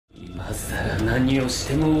何をし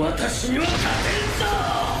ても私には勝てんぞ。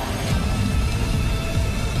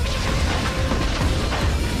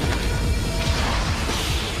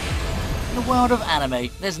 In the world of anime,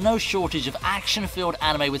 there's no shortage of action-filled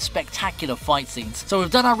anime with spectacular fight scenes. So we've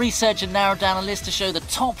done our research and narrowed down a list to show the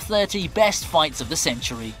top 30 best fights of the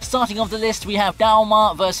century. Starting off the list, we have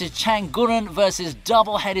Daoma vs Changuren vs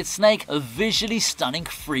Double-Headed Snake, a visually stunning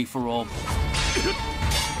free-for-all.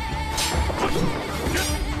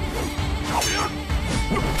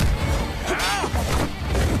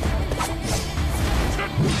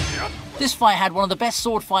 This fight had one of the best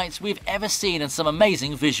sword fights we've ever seen and some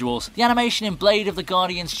amazing visuals. The animation in Blade of the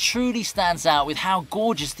Guardians truly stands out with how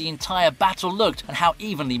gorgeous the entire battle looked and how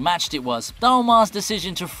evenly matched it was. Daoma's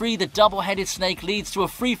decision to free the double-headed snake leads to a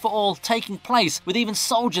free-for-all taking place, with even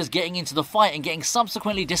soldiers getting into the fight and getting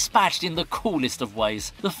subsequently dispatched in the coolest of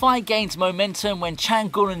ways. The fight gains momentum when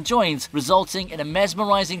Changuren joins, resulting in a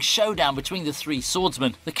mesmerizing showdown between the three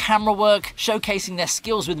swordsmen. The camera work, showcasing their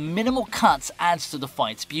skills with minimal cuts, adds to the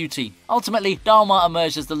fight's beauty. Ultimately, Daoma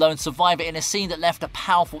emerged as the lone survivor in a scene that left a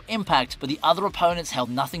powerful impact, but the other opponents held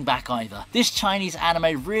nothing back either. This Chinese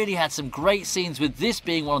anime really had some great scenes, with this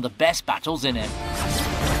being one of the best battles in it.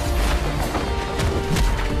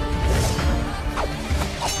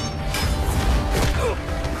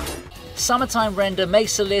 Summertime Render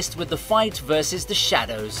makes a list with the fight versus the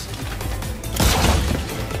shadows.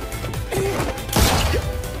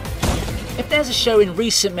 If there's a show in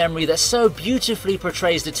recent memory that so beautifully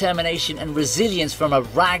portrays determination and resilience from a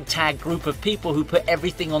ragtag group of people who put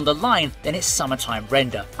everything on the line, then it's Summertime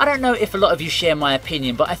Render. I don't know if a lot of you share my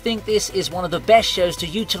opinion, but I think this is one of the best shows to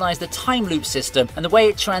utilize the time loop system, and the way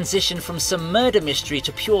it transitioned from some murder mystery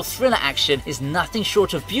to pure thriller action is nothing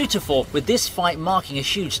short of beautiful, with this fight marking a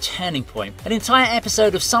huge turning point. An entire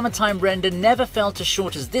episode of Summertime Render never felt as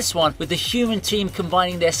short as this one, with the human team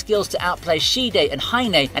combining their skills to outplay Shide and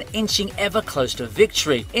Heine and inching ever close to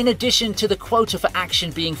victory. In addition to the quota for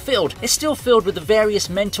action being filled, it's still filled with the various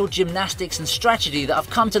mental gymnastics and strategy that I've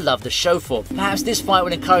come to love the show for. Perhaps this fight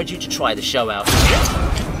will encourage you to try the show out.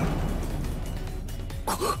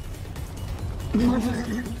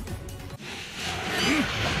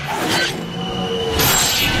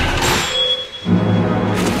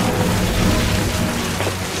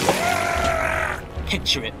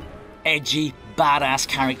 Picture it. Edgy, badass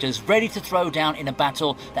characters ready to throw down in a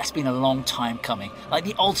battle that's been a long time coming, like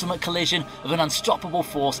the ultimate collision of an unstoppable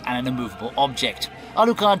force and an immovable object.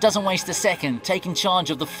 Alucard doesn't waste a second, taking charge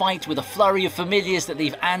of the fight with a flurry of familiars that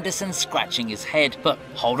leave Anderson scratching his head. But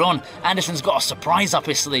hold on, Anderson's got a surprise up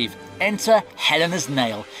his sleeve. Enter Helena's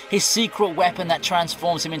Nail, his secret weapon that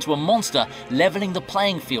transforms him into a monster, leveling the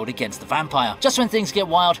playing field against the vampire. Just when things get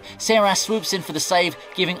wild, Seras swoops in for the save,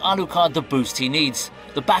 giving Alucard the boost he needs.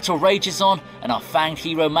 The battle rages on, and our fanged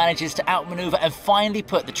hero manages to outmaneuver and finally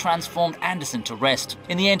put the transformed Anderson to rest.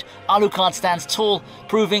 In the end, Alucard stands tall,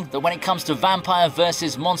 proving that when it comes to vampire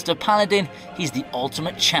versus monster paladin, he's the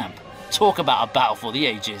ultimate champ. Talk about a battle for the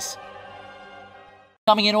ages.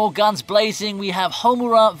 Coming in all guns blazing, we have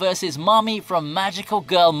Homura versus Mami from Magical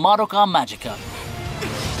Girl Madoka Magica.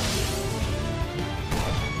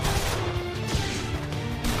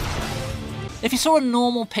 If you saw a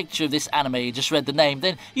normal picture of this anime and just read the name,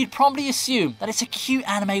 then you'd probably assume that it's a cute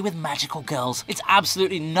anime with magical girls. It's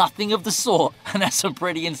absolutely nothing of the sort, and there's some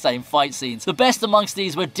pretty insane fight scenes. The best amongst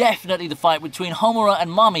these were definitely the fight between Homura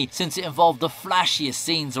and Mami, since it involved the flashiest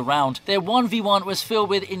scenes around. Their 1v1 was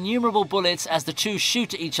filled with innumerable bullets as the two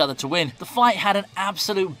shoot at each other to win. The fight had an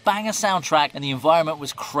absolute banger soundtrack and the environment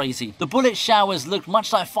was crazy. The bullet showers looked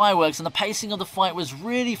much like fireworks and the pacing of the fight was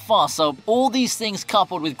really fast, so all these things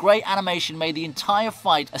coupled with great animation made the entire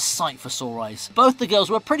fight a sight for sore eyes. Both the girls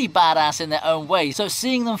were pretty badass in their own way, so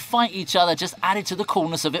seeing them fight each other just added to the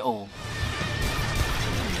coolness of it all.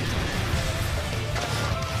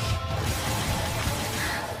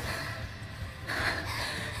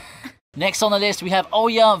 Next on the list we have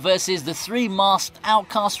Oya versus the three masked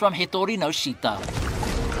outcasts from Hitori no Shita.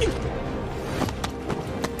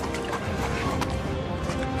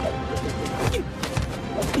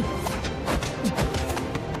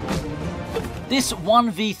 This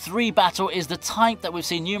 1v3 battle is the type that we've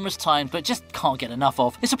seen numerous times but just can't get enough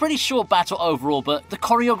of. It's a pretty short battle overall, but the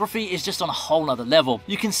choreography is just on a whole nother level.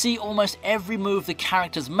 You can see almost every move the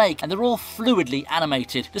characters make and they're all fluidly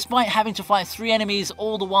animated. Despite having to fight three enemies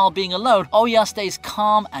all the while being alone, Oya stays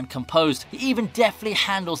calm and composed. He even deftly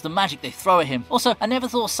handles the magic they throw at him. Also, I never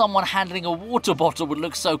thought someone handling a water bottle would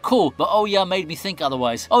look so cool, but Oya made me think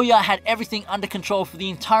otherwise. Oya had everything under control for the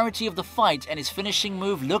entirety of the fight and his finishing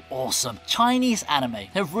move looked awesome. Chinese anime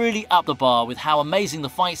have really upped the bar with how amazing the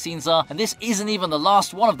fight scenes are, and this isn't even the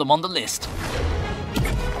last one of them on the list.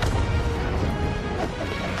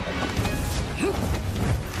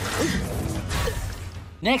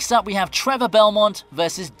 Next up we have Trevor Belmont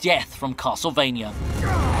versus Death from Castlevania.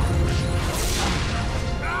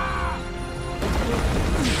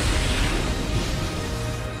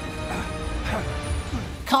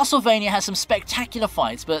 Castlevania has some spectacular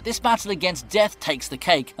fights, but this battle against Death takes the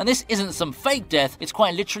cake. And this isn't some fake Death, it's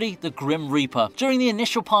quite literally the Grim Reaper. During the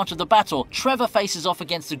initial part of the battle, Trevor faces off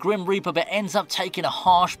against the Grim Reaper but ends up taking a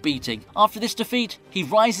harsh beating. After this defeat, he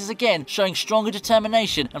rises again, showing stronger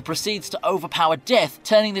determination and proceeds to overpower Death,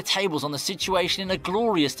 turning the tables on the situation in a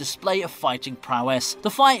glorious display of fighting prowess. The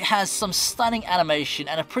fight has some stunning animation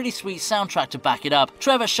and a pretty sweet soundtrack to back it up.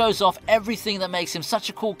 Trevor shows off everything that makes him such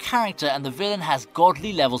a cool character, and the villain has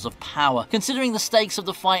godly levels of power. Considering the stakes of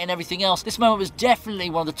the fight and everything else, this moment was definitely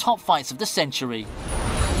one of the top fights of the century.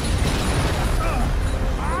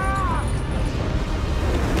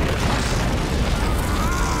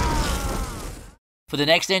 For the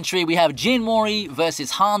next entry, we have Jin Mori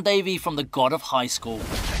versus Han Davey from the God of High School.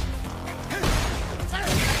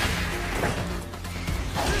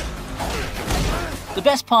 The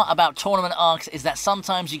best part about tournament arcs is that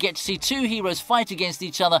sometimes you get to see two heroes fight against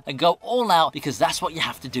each other and go all out, because that's what you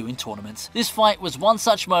have to do in tournaments. This fight was one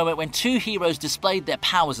such moment when two heroes displayed their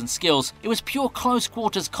powers and skills. It was pure close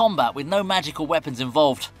quarters combat with no magical weapons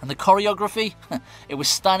involved. And the choreography? It was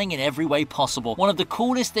stunning in every way possible. One of the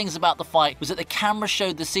coolest things about the fight was that the camera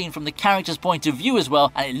showed the scene from the character's point of view as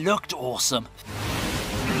well, and it looked awesome.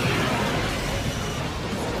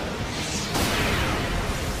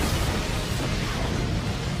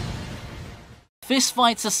 Fist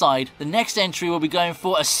fights aside, the next entry will be going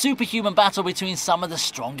for a superhuman battle between some of the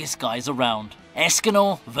strongest guys around.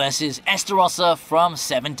 Escanor versus Estarossa from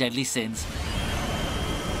 7 Deadly Sins.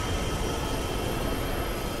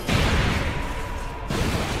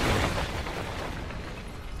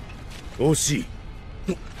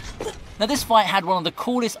 Now this fight had one of the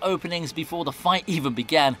coolest openings before the fight even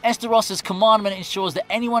began. Estarossa's commandment ensures that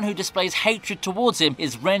anyone who displays hatred towards him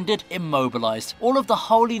is rendered immobilized. All of the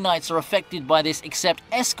Holy Knights are affected by this except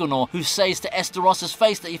Escanor, who says to Estarossa's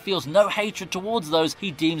face that he feels no hatred towards those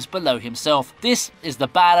he deems below himself. This is the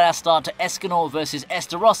badass start to Escanor versus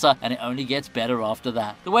Estarossa, and it only gets better after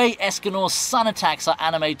that. The way Escanor's sun attacks are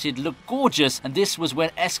animated look gorgeous, and this was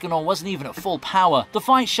when Escanor wasn't even at full power. The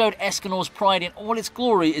fight showed Escanor's pride in all its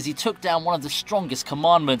glory as he took down one of the strongest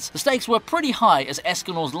commandments. The stakes were pretty high, as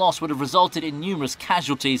Escanor's loss would have resulted in numerous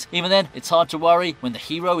casualties. Even then, it's hard to worry when the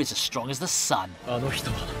hero is as strong as the sun.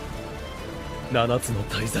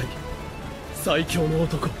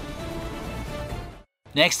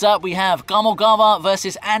 Next up, we have Gamogawa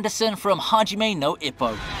versus Anderson from Hajime no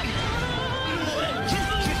Ippo.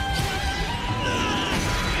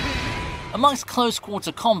 Amongst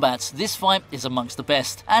close-quarter combats, this fight is amongst the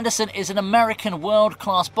best. Anderson is an American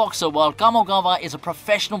world-class boxer, while Gamogawa is a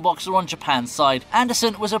professional boxer on Japan's side.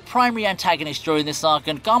 Anderson was a primary antagonist during this arc,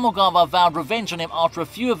 and Gamogawa vowed revenge on him after a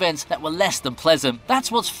few events that were less than pleasant.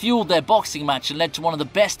 That's what's fueled their boxing match and led to one of the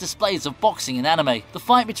best displays of boxing in anime. The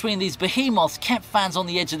fight between these behemoths kept fans on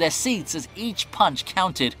the edge of their seats as each punch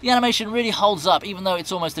counted. The animation really holds up, even though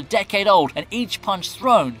it's almost a decade old, and each punch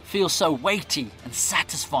thrown feels so weighty and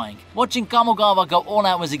satisfying. Watching Gamogawa go all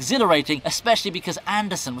out was exhilarating, especially because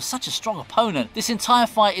Anderson was such a strong opponent. This entire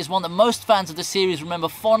fight is one that most fans of the series remember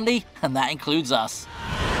fondly, and that includes us.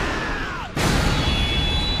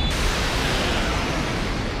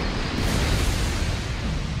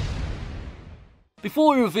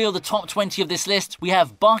 Before we reveal the top 20 of this list, we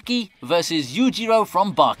have Baki versus Yujiro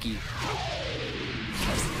from Baki.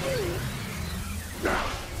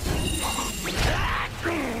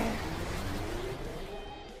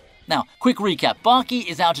 Now, quick recap. Baki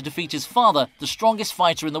is out to defeat his father, the strongest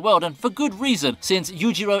fighter in the world, and for good reason, since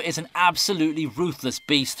Yujiro is an absolutely ruthless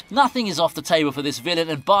beast. Nothing is off the table for this villain,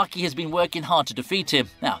 and Baki has been working hard to defeat him.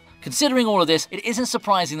 Now, considering all of this, it isn't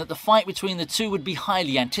surprising that the fight between the two would be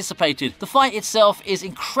highly anticipated. The fight itself is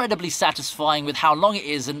incredibly satisfying with how long it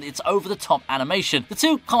is and its over-the-top animation. The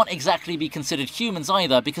two can't exactly be considered humans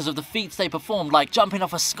either because of the feats they performed, like jumping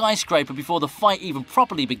off a skyscraper before the fight even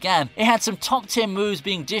properly began. It had some top-tier moves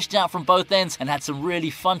being dished out from both ends and had some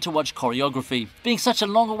really fun-to-watch choreography. Being such a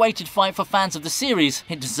long-awaited fight for fans of the series,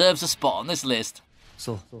 it deserves a spot on this list.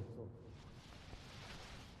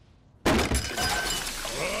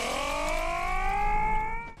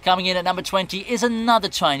 Coming in at number 20 is another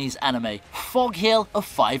Chinese anime, Fog Hill of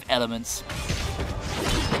 5 Elements.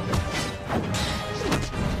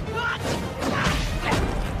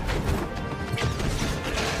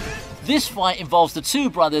 This fight involves the two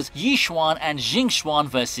brothers Yi Xuan and Jing Xuan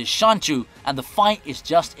versus Shanchu, and the fight is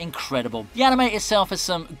just incredible. The anime itself has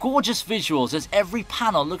some gorgeous visuals as every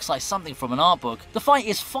panel looks like something from an art book. The fight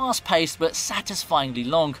is fast paced but satisfyingly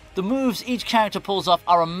long. The moves each character pulls off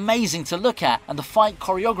are amazing to look at, and the fight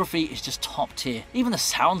choreography is just top tier. Even the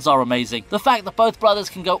sounds are amazing. The fact that both brothers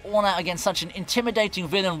can go all out against such an intimidating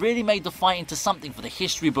villain really made the fight into something for the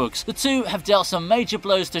history books. The two have dealt some major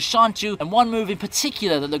blows to Shanchu, and one move in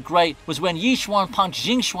particular that looked great was when Yixuan punched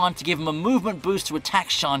Jingxuan to give him a movement boost to attack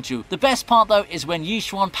Shanchu. The best part though is when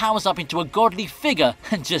Yixuan powers up into a godly figure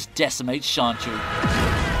and just decimates Shanchu.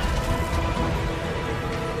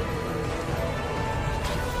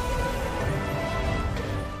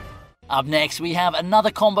 Up next we have another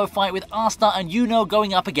combo fight with Asta and Yuno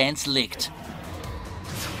going up against Licht.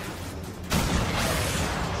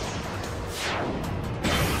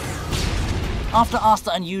 After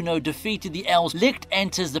Asta and Yuno defeated the elves, Licht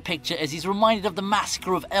enters the picture as he's reminded of the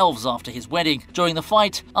massacre of elves after his wedding. During the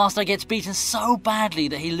fight, Asta gets beaten so badly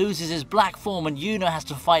that he loses his black form and Yuno has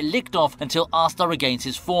to fight Licht off until Asta regains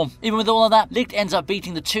his form. Even with all of that, Licht ends up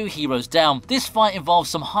beating the two heroes down. This fight involves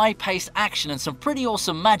some high-paced action and some pretty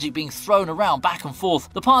awesome magic being thrown around back and forth.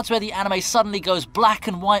 The parts where the anime suddenly goes black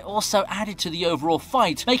and white also added to the overall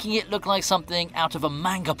fight, making it look like something out of a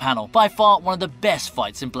manga panel. By far one of the best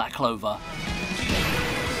fights in Black Clover.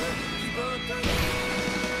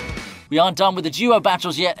 We aren't done with the duo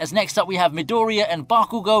battles yet, as next up we have Midoriya and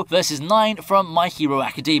Bakugo versus 9 from My Hero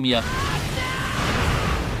Academia.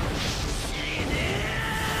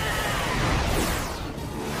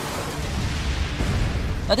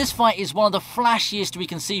 Now this fight is one of the flashiest we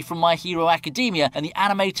can see from My Hero Academia, and the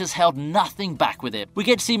animators held nothing back with it. We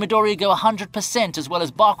get to see Midoriya go 100% as well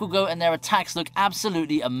as Bakugo, and their attacks look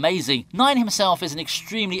absolutely amazing. 9 himself is an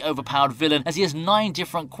extremely overpowered villain as he has 9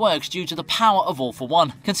 different quirks due to the power of All for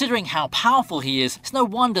One. Considering how powerful he is, it's no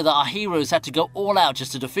wonder that our heroes had to go all out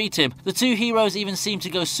just to defeat him. The two heroes even seemed to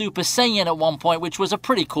go Super Saiyan at one point, which was a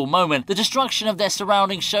pretty cool moment. The destruction of their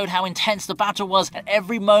surroundings showed how intense the battle was, and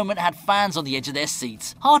every moment had fans on the edge of their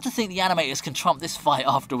seats. Hard to think the animators can trump this fight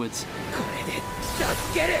afterwards.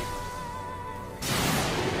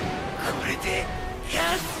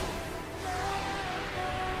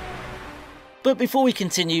 But before we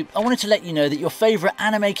continue, I wanted to let you know that your favourite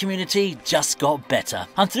anime community just got better.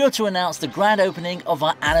 I'm thrilled to announce the grand opening of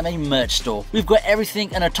our anime merch store. We've got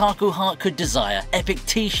everything an otaku heart could desire. Epic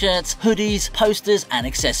t-shirts, hoodies, posters and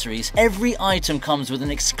accessories. Every item comes with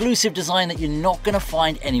an exclusive design that you're not going to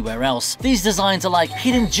find anywhere else. These designs are like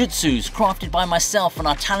hidden jutsus crafted by myself and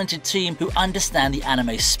our talented team who understand the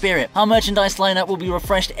anime spirit. Our merchandise lineup will be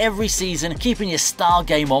refreshed every season, keeping your style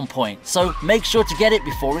game on point. So make sure to get it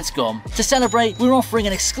before it's gone. To celebrate, we're offering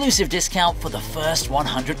an exclusive discount for the first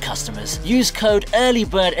 100 customers. Use code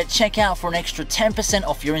EARLYBIRD at checkout for an extra 10%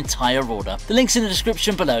 off your entire order. The link's in the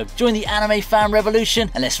description below. Join the anime fan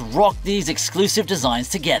revolution and let's rock these exclusive designs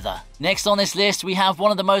together. Next on this list, we have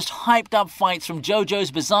one of the most hyped up fights from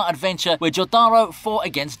JoJo's Bizarre Adventure where Jotaro fought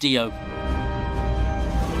against Dio.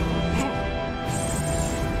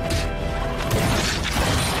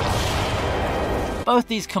 Both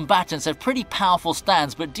these combatants have pretty powerful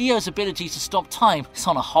stands, but Dio's ability to stop time is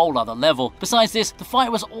on a whole other level. Besides this, the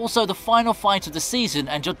fight was also the final fight of the season,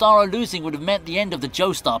 and Jotaro losing would have meant the end of the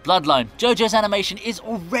Joestar bloodline. JoJo's animation is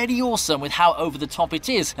already awesome with how over the top it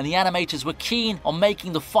is, and the animators were keen on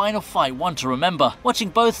making the final fight one to remember. Watching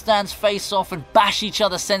both stands face off and bash each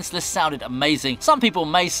other senseless sounded amazing. Some people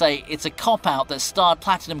may say it's a cop-out that starred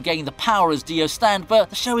Platinum gaining the power as Dio's stand,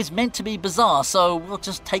 but the show is meant to be bizarre, so we'll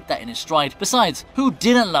just take that in its stride. Besides, who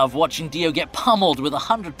didn't love watching Dio get pummeled with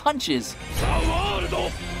 100 punches?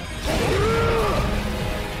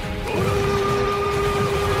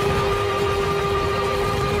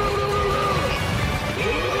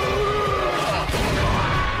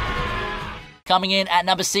 Coming in at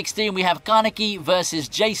number 16, we have Kaneki versus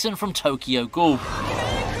Jason from Tokyo Ghoul.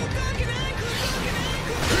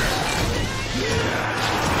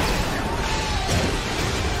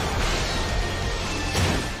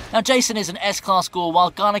 Now Jason is an S-class ghoul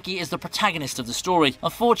while Kaneki is the protagonist of the story.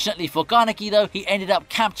 Unfortunately for Kaneki though, he ended up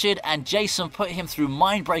captured and Jason put him through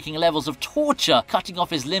mind-breaking levels of torture, cutting off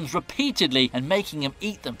his limbs repeatedly and making him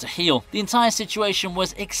eat them to heal. The entire situation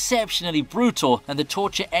was exceptionally brutal and the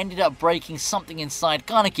torture ended up breaking something inside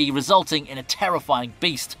Kaneki, resulting in a terrifying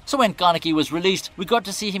beast. So when Kaneki was released, we got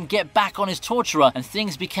to see him get back on his torturer and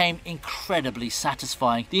things became incredibly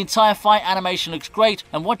satisfying. The entire fight animation looks great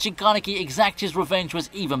and watching Kaneki exact his revenge was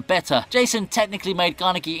even better. Jason technically made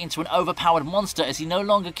Kaneki into an overpowered monster as he no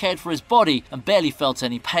longer cared for his body and barely felt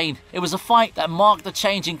any pain. It was a fight that marked the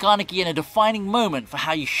change in Kaneki and a defining moment for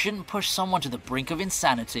how you shouldn't push someone to the brink of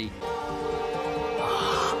insanity.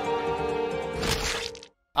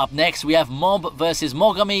 Up next, we have Mob vs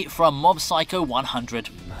Mogami from Mob Psycho 100.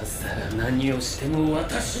 今さら何をしても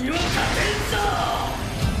私には勝てんぞ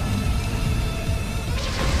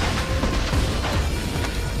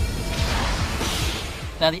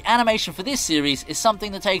Now, the animation for this series is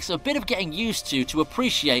something that takes a bit of getting used to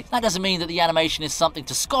appreciate. That doesn't mean that the animation is something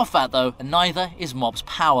to scoff at though, and neither is Mob's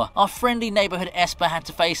power. Our friendly neighborhood Esper had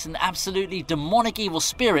to face an absolutely demonic evil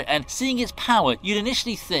spirit, and seeing its power, you'd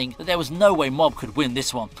initially think that there was no way Mob could win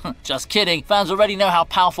this one. Just kidding, fans already know how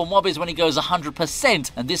powerful Mob is when he goes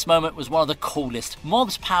 100%, and this moment was one of the coolest.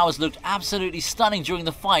 Mob's powers looked absolutely stunning during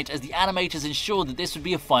the fight as the animators ensured that this would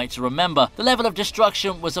be a fight to remember. The level of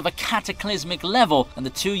destruction was of a cataclysmic level, and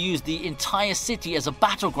the two used the entire city as a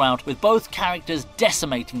battleground, with both characters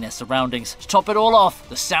decimating their surroundings. To top it all off,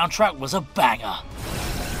 the soundtrack was a banger.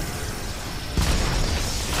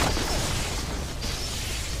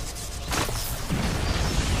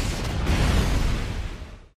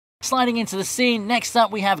 Sliding into the scene, next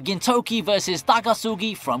up we have Gintoki vs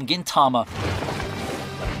Takasugi from Gintama.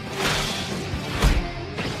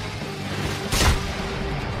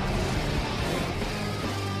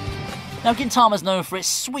 Now, Gintama's known for its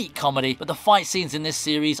sweet comedy, but the fight scenes in this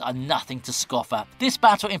series are nothing to scoff at. This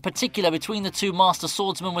battle in particular between the two master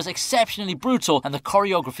swordsmen was exceptionally brutal, and the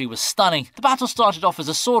choreography was stunning. The battle started off as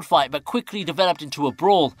a sword fight, but quickly developed into a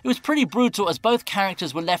brawl. It was pretty brutal as both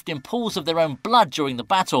characters were left in pools of their own blood during the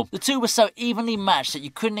battle. The two were so evenly matched that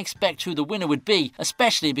you couldn't expect who the winner would be,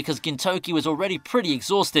 especially because Gintoki was already pretty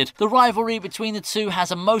exhausted. The rivalry between the two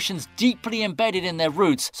has emotions deeply embedded in their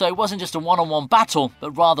roots, so it wasn't just a one-on-one battle,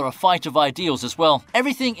 but rather a fight of ideals as well.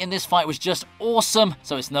 Everything in this fight was just awesome,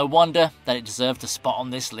 so it's no wonder that it deserved a spot on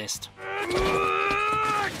this list.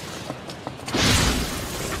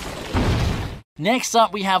 Next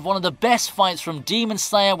up, we have one of the best fights from Demon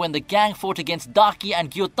Slayer when the gang fought against Daki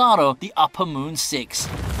and Gyotaro, the Upper Moon 6.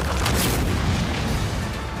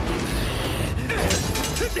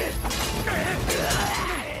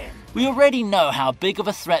 We already know how big of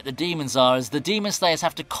a threat the demons are, as the Demon Slayers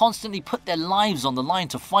have to constantly put their lives on the line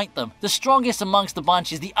to fight them. The strongest amongst the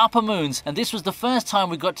bunch is the Upper Moons, and this was the first time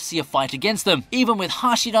we got to see a fight against them. Even with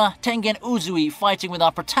Hashira, Tengen Uzui fighting with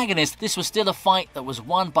our protagonist, this was still a fight that was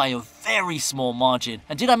won by a very small margin.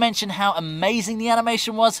 And did I mention how amazing the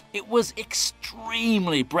animation was? It was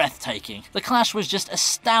extremely breathtaking. The clash was just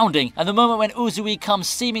astounding, and the moment when Uzui comes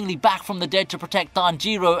seemingly back from the dead to protect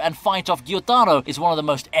Tanjiro and fight off Gyotaro is one of the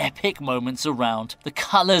most epic moments around. The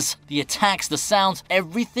colors, the attacks, the sounds,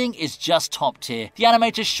 everything is just top tier. The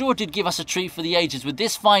animators sure did give us a treat for the ages with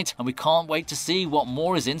this fight, and we can't wait to see what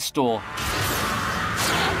more is in store.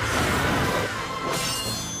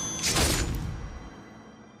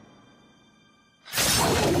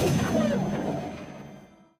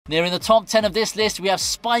 Nearing the top 10 of this list, we have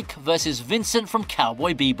Spike versus Vincent from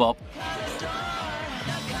Cowboy Bebop.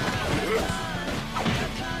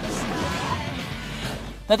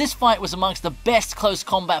 Now, this fight was amongst the best close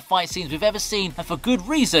combat fight scenes we've ever seen, and for good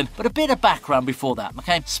reason, but a bit of background before that,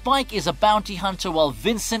 okay? Spike is a bounty hunter while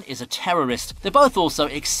Vincent is a terrorist. They're both also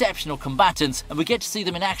exceptional combatants, and we get to see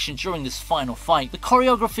them in action during this final fight. The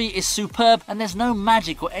choreography is superb, and there's no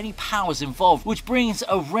magic or any powers involved, which brings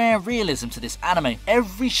a rare realism to this anime.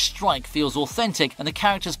 Every strike feels authentic, and the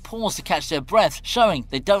characters pause to catch their breath, showing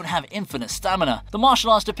they don't have infinite stamina. The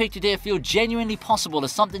martial arts depicted here feel genuinely possible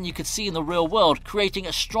as something you could see in the real world, creating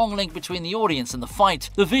a strong link between the audience and the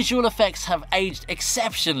fight. The visual effects have aged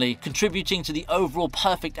exceptionally, contributing to the overall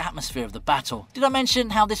perfect atmosphere of the battle. Did I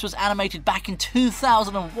mention how this was animated back in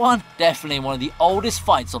 2001? Definitely one of the oldest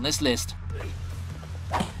fights on this list.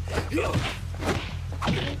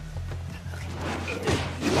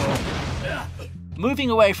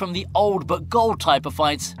 Moving away from the old but gold type of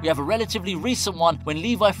fights, we have a relatively recent one when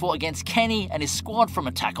Levi fought against Kenny and his squad from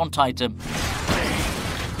Attack on Titan.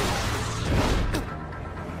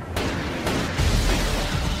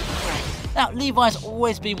 Now, Levi's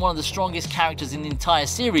always been one of the strongest characters in the entire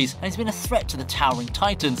series, and he's been a threat to the Towering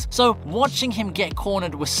Titans. So, watching him get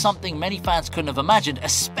cornered was something many fans couldn't have imagined,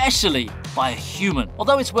 especially by a human.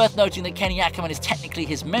 Although it's worth noting that Kenny Ackerman is technically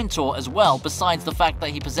his mentor as well, besides the fact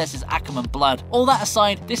that he possesses Ackerman blood. All that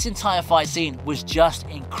aside, this entire fight scene was just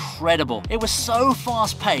incredible. It was so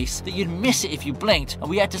fast-paced that you'd miss it if you blinked, and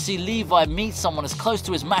we had to see Levi meet someone as close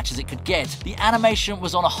to his match as it could get. The animation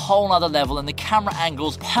was on a whole nother level, and the camera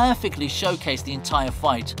angles perfectly showcased the entire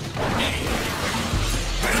fight.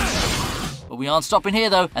 But we aren't stopping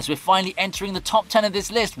here though, as we're finally entering the top 10 of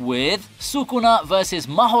this list with Sukuna vs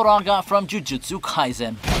Mahoraga from Jujutsu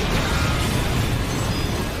Kaisen.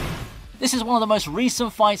 This is one of the most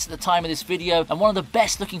recent fights at the time of this video and one of the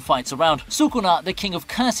best looking fights around. Sukuna, the king of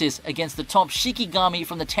curses, against the top Shikigami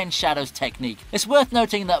from the 10 Shadows technique. It's worth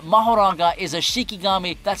noting that Mahoraga is a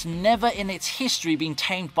Shikigami that's never in its history been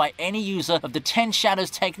tamed by any user of the 10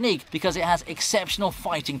 Shadows technique because it has exceptional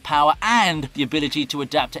fighting power and the ability to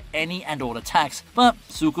adapt to any and all attacks. But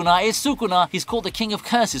Sukuna is Sukuna, he's called the king of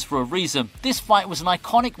curses for a reason. This fight was an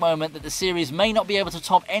iconic moment that the series may not be able to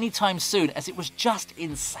top anytime soon, as it was just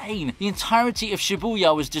insane. The entirety of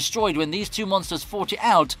Shibuya was destroyed when these two monsters fought it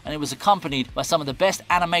out, and it was accompanied by some of the best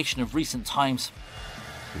animation of recent times.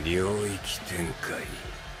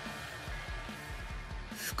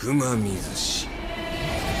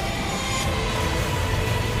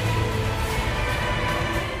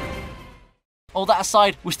 All that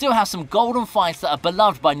aside, we still have some golden fights that are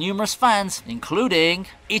beloved by numerous fans, including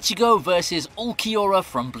Ichigo vs Ulquiorra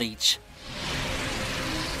from Bleach.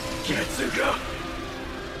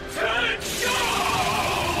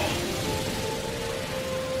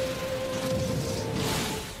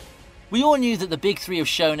 We all knew that the big three of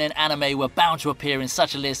shonen anime were bound to appear in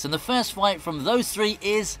such a list, and the first fight from those three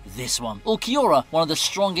is this one. Ulquiorra, one of the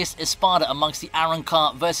strongest Espada amongst the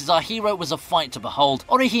Arrancar, versus our hero was a fight to behold.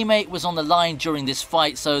 Orihime was on the line during this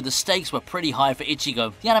fight, so the stakes were pretty high for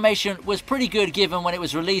Ichigo. The animation was pretty good given when it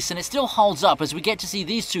was released, and it still holds up as we get to see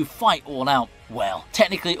these two fight all out. Well,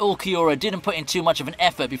 technically Ulquiorra didn't put in too much of an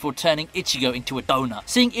effort before turning Ichigo into a donut.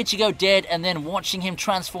 Seeing Ichigo dead and then watching him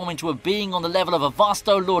transform into a being on the level of a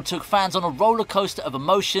Vasto Lord took fans on a roller coaster of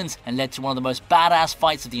emotions and led to one of the most badass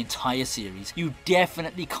fights of the entire series. You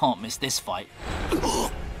definitely can't miss this fight.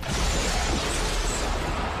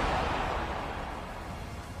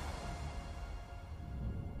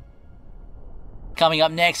 Coming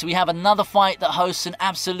up next, we have another fight that hosts an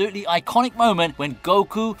absolutely iconic moment when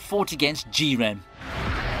Goku fought against Jiren.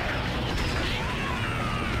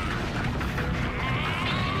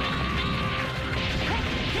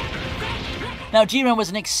 Now, Jiren was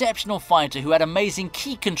an exceptional fighter who had amazing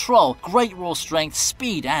ki control, great raw strength,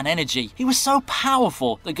 speed and energy. He was so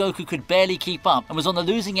powerful that Goku could barely keep up and was on the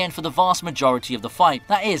losing end for the vast majority of the fight.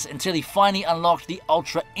 That is, until he finally unlocked the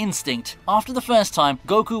Ultra Instinct. After the first time,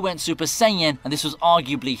 Goku went Super Saiyan, and this was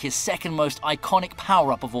arguably his second most iconic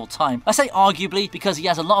power-up of all time. I say arguably because he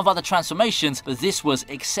has a lot of other transformations, but this was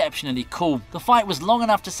exceptionally cool. The fight was long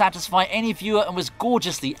enough to satisfy any viewer and was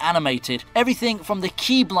gorgeously animated. Everything from the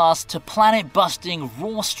ki blast to planet-busting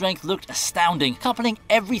raw strength looked astounding. Coupling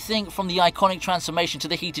everything from the iconic transformation to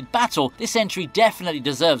the heated battle, this entry definitely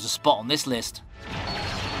deserves a spot on this list.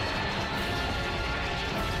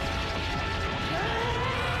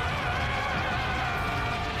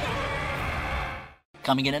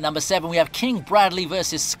 Coming in at number 7, we have King Bradley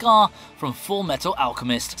vs Scar from Full Metal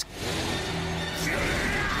Alchemist.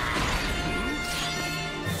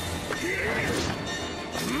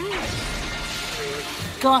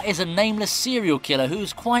 Scar is a nameless serial killer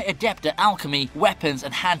who's quite adept at alchemy, weapons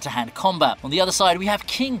and hand-to-hand combat. On the other side, we have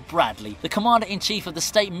King Bradley, the commander-in-chief of the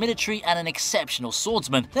state military and an exceptional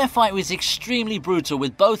swordsman. Their fight was extremely brutal,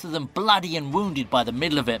 with both of them bloody and wounded by the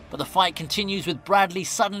middle of it. But the fight continues with Bradley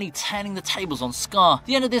suddenly turning the tables on Scar.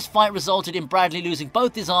 The end of this fight resulted in Bradley losing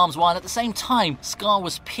both his arms, while at the same time, Scar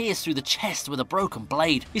was pierced through the chest with a broken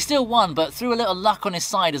blade. He still won, but threw a little luck on his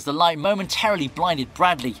side as the light momentarily blinded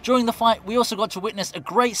Bradley. During the fight, we also got to witness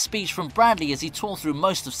a great speech from Bradley as he tore through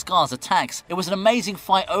most of Scar's attacks. It was an amazing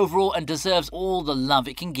fight overall and deserves all the love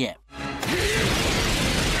it can get.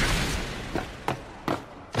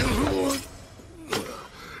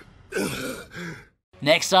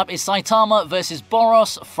 Next up is Saitama vs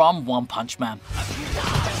Boros from One Punch Man.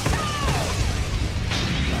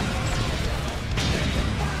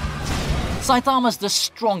 Saitama's the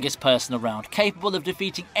strongest person around, capable of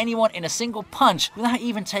defeating anyone in a single punch without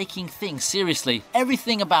even taking things seriously.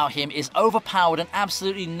 Everything about him is overpowered and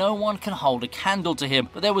absolutely no one can hold a candle to him.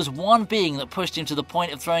 But there was one being that pushed him to the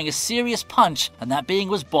point of throwing a serious punch, and that being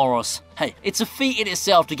was Boros. Hey, it's a feat in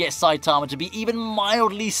itself to get Saitama to be even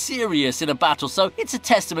mildly serious in a battle, so it's a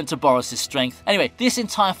testament to Boros' strength. Anyway, this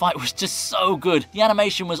entire fight was just so good. The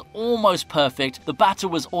animation was almost perfect, the battle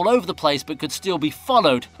was all over the place but could still be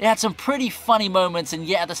followed. It had some pretty funny moments, and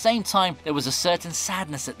yet at the same time there was a certain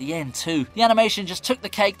sadness at the end too. The animation just took the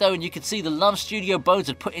cake though, and you could see the love Studio Bones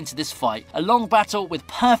had put into this fight. A long battle with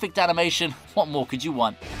perfect animation, what more could you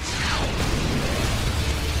want?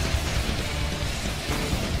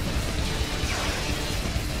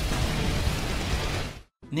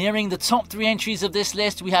 Nearing the top 3 entries of this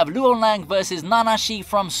list, we have Luo Lang vs Nanashi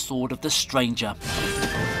from Sword of the Stranger.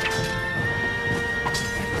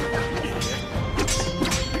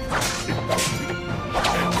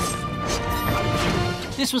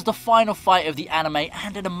 This This was the final fight of the anime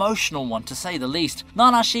and an emotional one to say the least.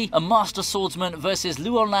 Nanashi, a master swordsman, versus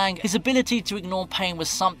Luo Lang. His ability to ignore pain was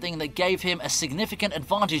something that gave him a significant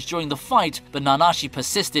advantage during the fight, but Nanashi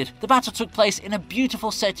persisted. The battle took place in a beautiful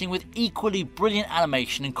setting with equally brilliant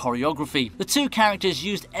animation and choreography. The two characters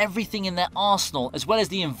used everything in their arsenal as well as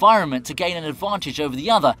the environment to gain an advantage over the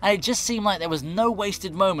other, and it just seemed like there was no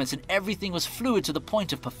wasted moments and everything was fluid to the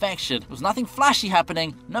point of perfection. There was nothing flashy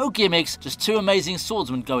happening, no gimmicks, just two amazing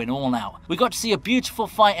swordsmen going all out. We got to see a beautiful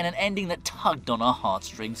fight and an ending that tugged on our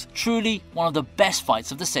heartstrings. Truly one of the best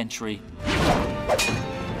fights of the century.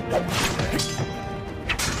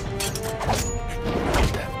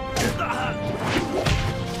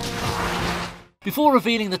 Before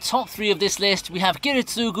revealing the top 3 of this list, we have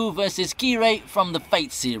Giritsugu versus Kirei from the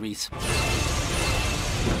Fate series.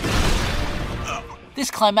 This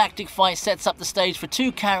climactic fight sets up the stage for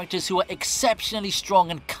two characters who are exceptionally strong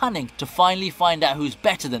and cunning to finally find out who's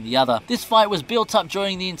better than the other. This fight was built up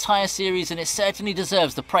during the entire series and it certainly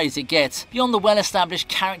deserves the praise it gets. Beyond the well-established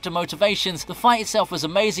character motivations, the fight itself was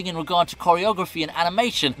amazing in regard to choreography and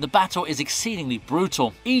animation. The battle is exceedingly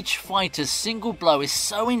brutal. Each fighter's single blow is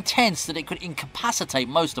so intense that it could incapacitate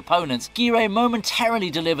most opponents. Kirei momentarily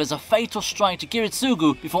delivers a fatal strike to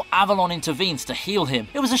Giritsugu before Avalon intervenes to heal him.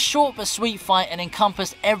 It was a short but sweet fight and encompassed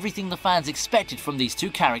everything the fans expected from these two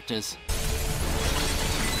characters.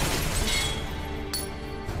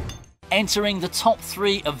 Entering the top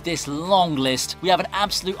 3 of this long list, we have an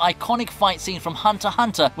absolute iconic fight scene from Hunter x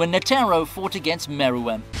Hunter when Netero fought against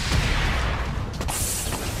Meruem.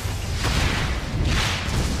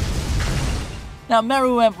 Now,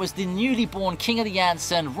 Meruem was the newly born king of the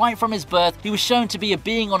ants, and right from his birth, he was shown to be a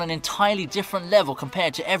being on an entirely different level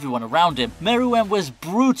compared to everyone around him. Meruem was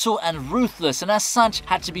brutal and ruthless, and as such,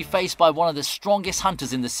 had to be faced by one of the strongest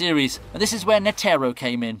hunters in the series. And this is where Netero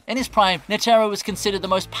came in. In his prime, Netero was considered the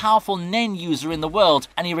most powerful Nen user in the world,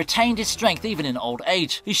 and he retained his strength even in old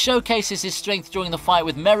age. He showcases his strength during the fight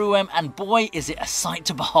with Meruem, and boy, is it a sight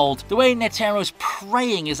to behold. The way Netero's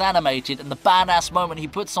praying is animated, and the badass moment he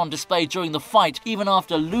puts on display during the fight, even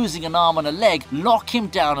after losing an arm and a leg, lock him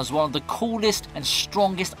down as one of the coolest and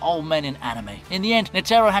strongest old men in anime. In the end,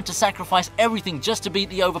 Netero had to sacrifice everything just to beat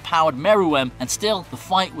the overpowered Meruem, and still, the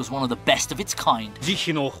fight was one of the best of its kind.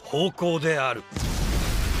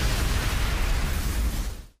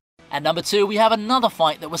 At number 2, we have another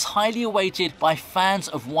fight that was highly awaited by fans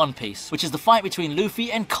of One Piece, which is the fight between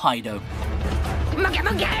Luffy and Kaido.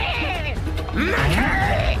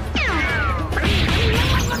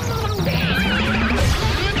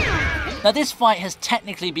 Now, this fight has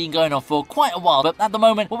technically been going on for quite a while, but at the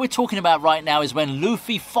moment, what we're talking about right now is when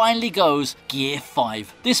Luffy finally goes Gear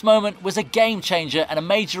 5. This moment was a game changer and a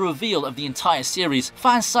major reveal of the entire series.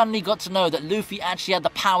 Fans suddenly got to know that Luffy actually had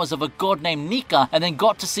the powers of a god named Nika, and then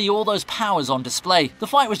got to see all those powers on display. The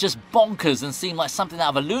fight was just bonkers and seemed like something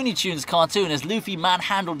out of a Looney Tunes cartoon as Luffy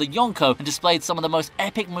manhandled the Yonko and displayed some of the most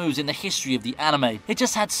epic moves in the history of the anime. It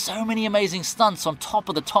just had so many amazing stunts on top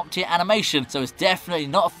of the top tier animation, so it's definitely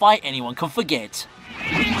not a fight anyone can forget.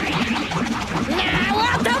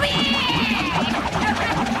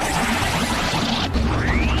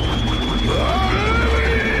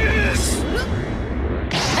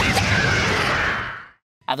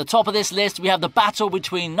 At the top of this list, we have the battle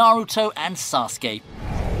between Naruto and Sasuke.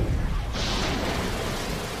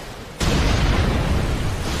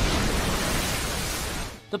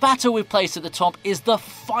 The battle we've placed at the top is the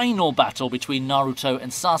final battle between Naruto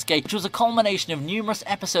and Sasuke, which was a culmination of numerous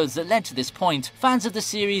episodes that led to this point. Fans of the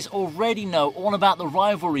series already know all about the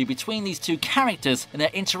rivalry between these two characters, and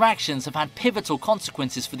their interactions have had pivotal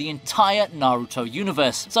consequences for the entire Naruto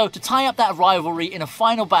universe. So to tie up that rivalry in a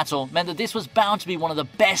final battle meant that this was bound to be one of the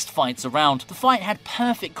best fights around. The fight had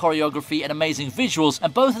perfect choreography and amazing visuals,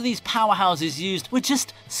 and both of these powerhouses used were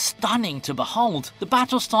just stunning to behold. The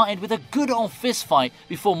battle started with a good old fist fight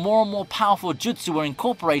before more and more powerful jutsu were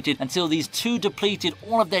incorporated until these two depleted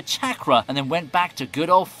all of their chakra and then went back to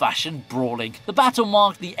good old-fashioned brawling. The battle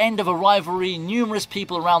marked the end of a rivalry numerous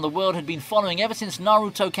people around the world had been following ever since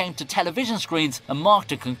Naruto came to television screens, and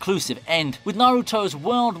marked a conclusive end. With Naruto's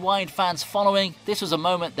worldwide fans following, this was a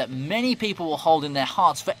moment that many people will hold in their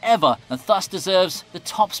hearts forever, and thus deserves the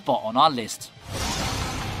top spot on our list.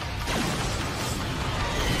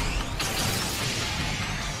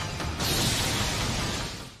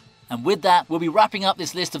 And with that, we'll be wrapping up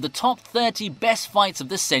this list of the top 30 best fights of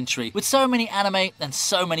the century. With so many anime and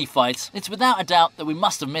so many fights, it's without a doubt that we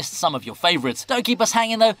must have missed some of your favourites. Don't keep us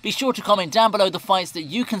hanging though, be sure to comment down below the fights that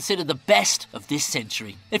you consider the best of this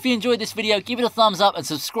century. If you enjoyed this video, give it a thumbs up and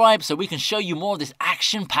subscribe so we can show you more of this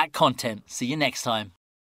action-packed content. See you next time.